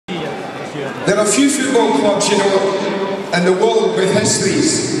There are few football clubs, you know, in the world with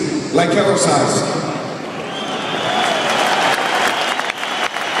histories like ours has.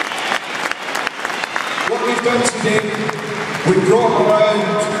 What we've done today, we brought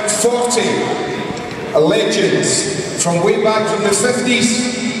around 40 legends from way back from the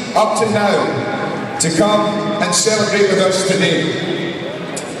 50s up to now to come and celebrate with us today.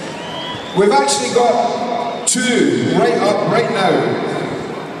 We've actually got two right up right now.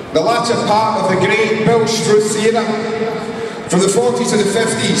 The latter part of the great Bill Struth era from the 40s and the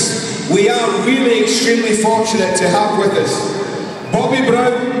 50s. We are really extremely fortunate to have with us Bobby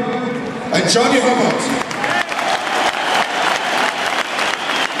Brown and Johnny Hubbard.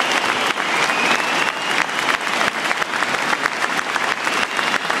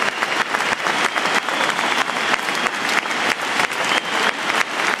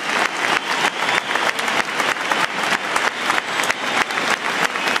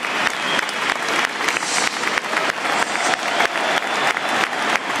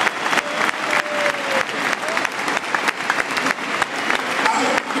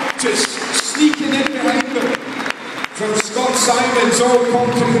 Sneaking in behind them from Scott Simon's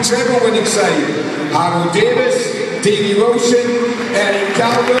all-continent treble-winning side, Harold Davis, Davy Wilson, Eric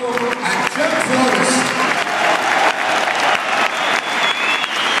Caldo and Jim Flores.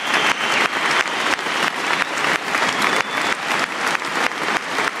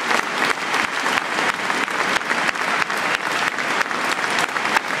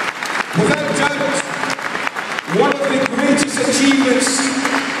 Without doubt, one of the greatest achievements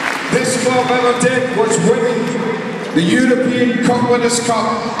this club ever did was winning the European Cup Winners' Cup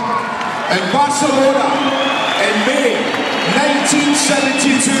in Barcelona in May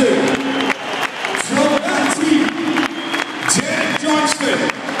 1972. From that team, Derek Johnston,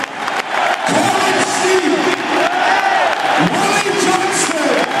 Colin Steve, Willie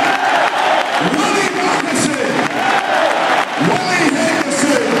Johnston, Willie Matheson, Willie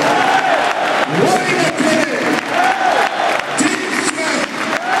Henderson, Willie McKinnon, Dave Smith,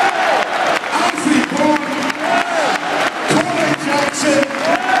 Alfie Bourne, Colin Jackson,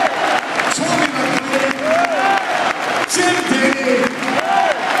 Tommy McLean, Jim Denny,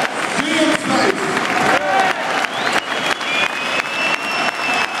 Liam Fife.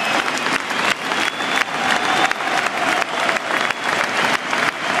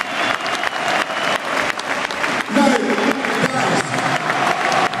 Now, guys,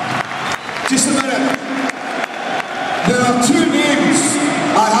 just a minute. There are two names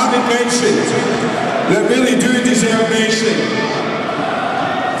I haven't mentioned that really do deserve mention.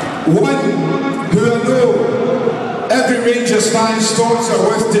 One who I know every Rangers fan's thoughts are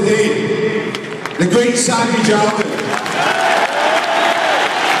with today, the great Sandy Jardine.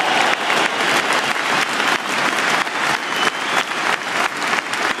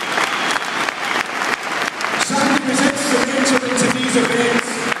 Sandy was instrumental in today's events.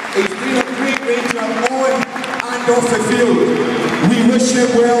 He's been a great Ranger on and off the field. We wish him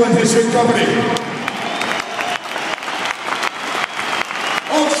well in his recovery.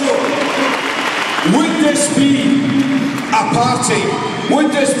 Also, would this be a party?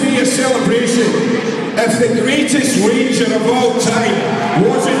 Would this be a celebration if the greatest Ranger of all time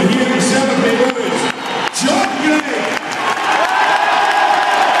wasn't here to celebrate with us? John Gray!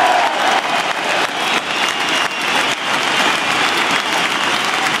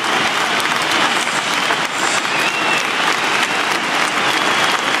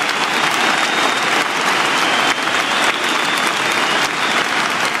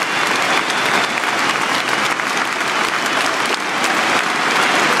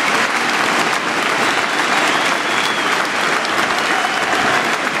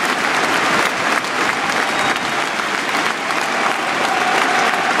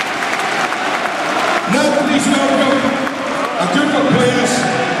 A group of players,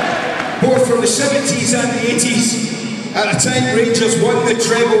 both from the 70s and the 80s, at a time Rangers won the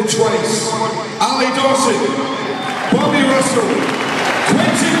treble twice. Ali Dawson, Bobby Russell,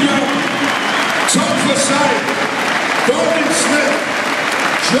 Quentin Young, Tom Forsyth, Gordon Smith,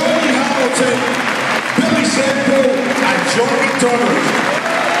 Johnny Hamilton, Billy Semple and John McDonald.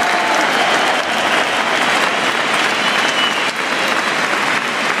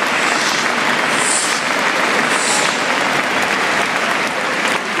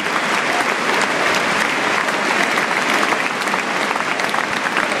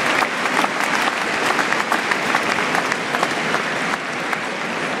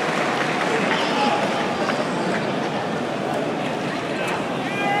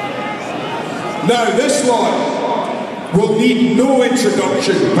 Now this one will need no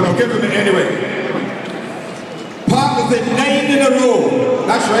introduction, but I'll give him it anyway. Part of the 9 in a row,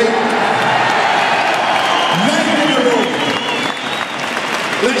 that's right.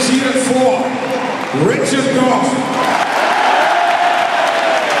 hear it for Richard Goff.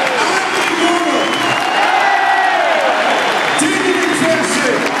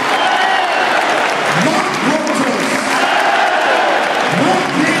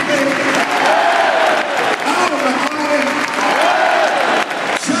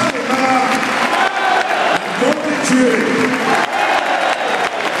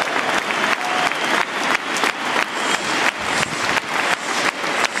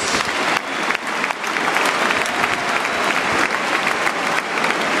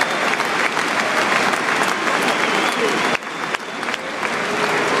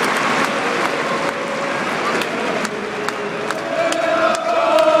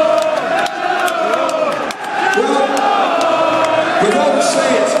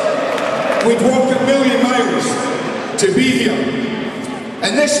 We'd walk a million miles to be here.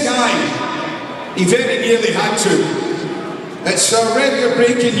 And this guy, he very nearly had to. It's our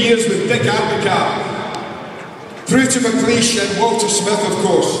record-breaking years with Dick Advocaat, through to McLeish and Walter Smith, of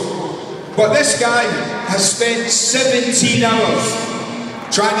course. But this guy has spent 17 hours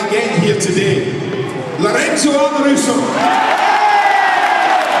trying to get here today. Lorenzo Amoruso.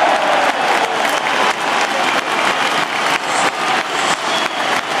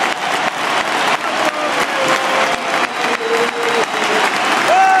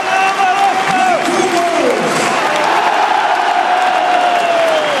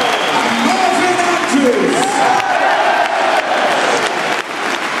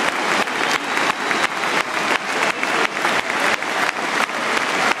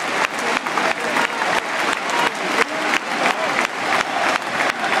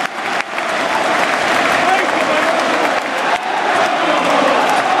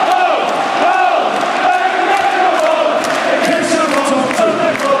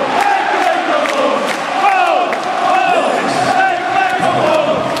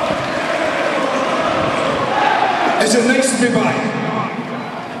 Is it nice to be back?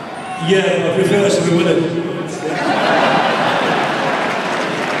 Yeah, I prefer us to be winning.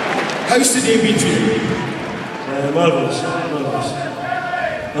 How's today been for you? Marvellous, marvellous. I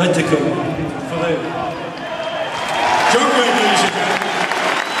had to come for them. John Wayne, ladies and gentlemen.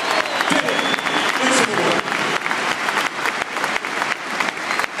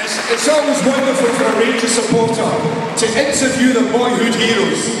 It's always wonderful for a Rangers supporter to interview the boyhood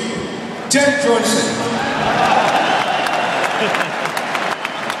heroes. Derek Johnson.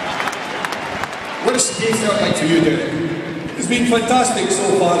 What has today felt like for you, Derek? It's been fantastic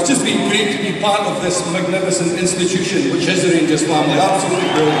so far. It's just been great to be part of this magnificent institution, which is the Rangers family. Absolutely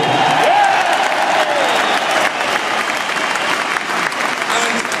brilliant.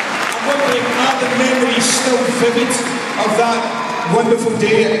 And I'm wondering, are the memories still vivid of that wonderful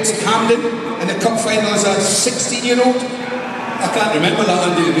day at Camden in the cup final as a 16-year-old? I can't remember that,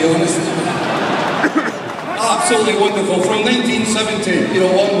 Andy, to be honest. Absolutely wonderful. From 1970,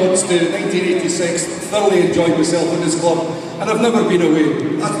 onwards to 1986, thoroughly enjoyed myself at this club, and I've never been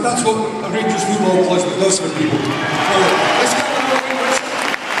away. That's what a Rangers football club does for people. Let's get on with it.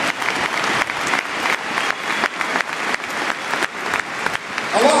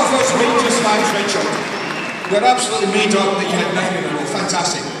 A lot of us Rangers fans, Richard, we're absolutely made up that you had 9 in a row.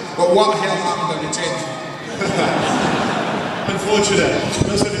 Fantastic. But what the hell happened on the 10th? Unfortunate.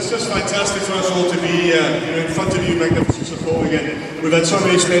 Listen, it's just fantastic for us all to be in front of you, magnificent support again. We've had so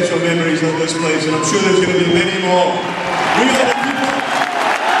many special memories of this place, and I'm sure there's going to be many more. We are the people.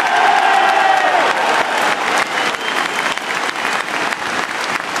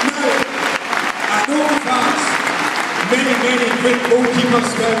 Now, I know we've had many great goalkeepers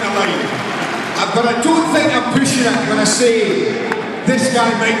down the line, but I don't think I'm pushing it when I say this guy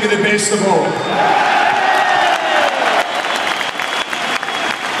might be the best of all.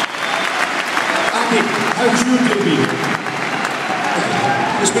 How's your day been?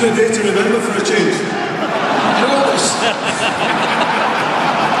 It's been a day to remember for a change. You know this.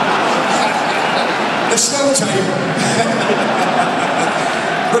 There's still time.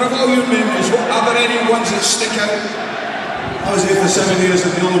 But of all your memories, are there any ones that stick out? I was here for 7 years, and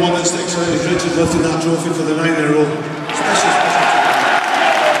the only one that sticks out is Richard lifting that trophy for the 9 in a row. Special.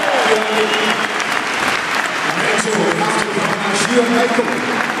 Next, we'll have to come and ask you and Michael.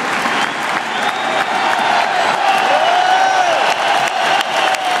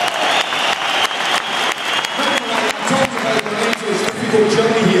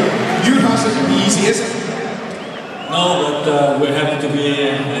 Journey here. You hasn't been easy, is it? No, but we're happy to be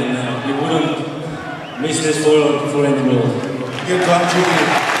here, and we wouldn't miss this for in the world. You're glad you're here.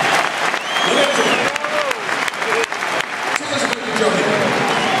 Tell us about the journey.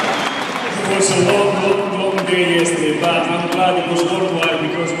 It was a long day yesterday, but I'm glad it was worthwhile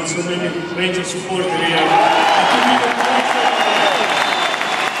because with so many Rangers supporters here.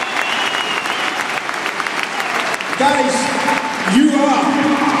 Guys, you are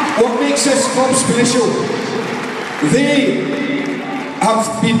what makes this club special. They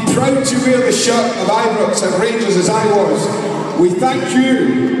have been proud to wear the shirt of Ibrox and Rangers as I was. We thank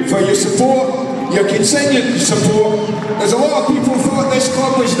you for your support, your continued support. There's a lot of people who thought this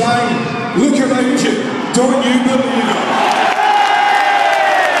club was dying. Look around you, don't you believe it?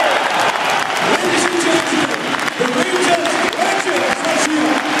 Ladies and gentlemen, the Rangers legends this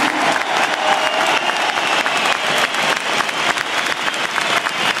year.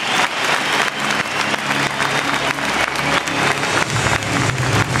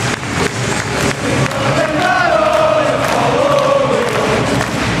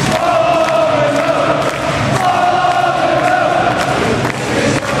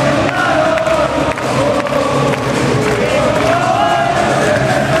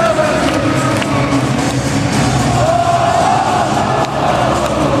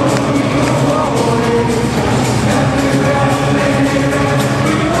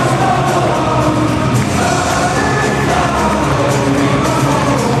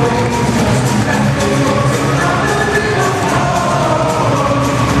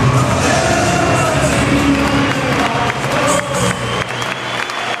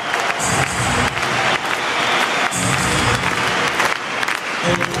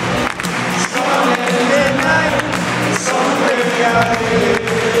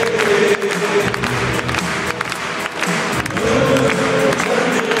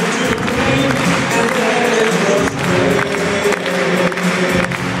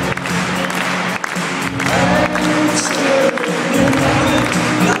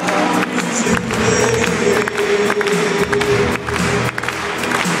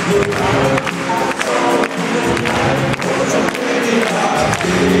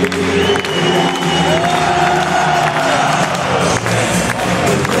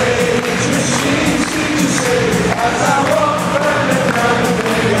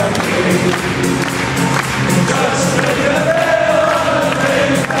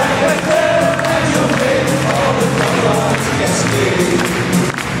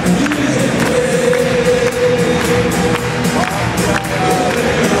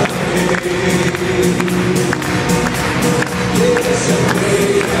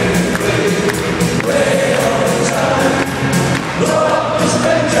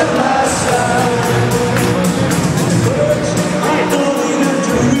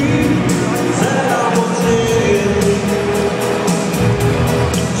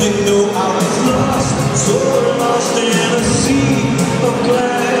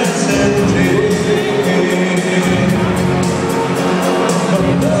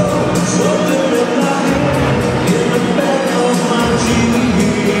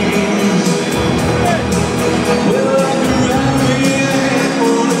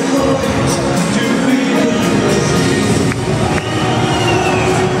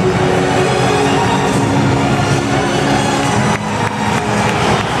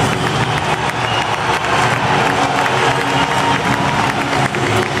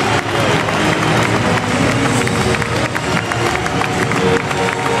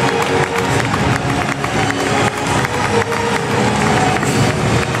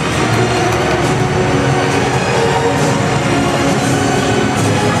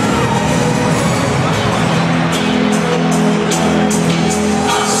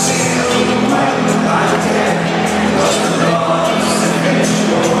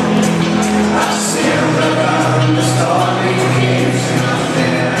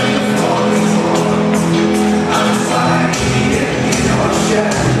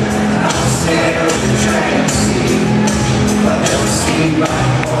 But they'll see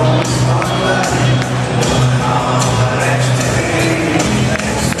my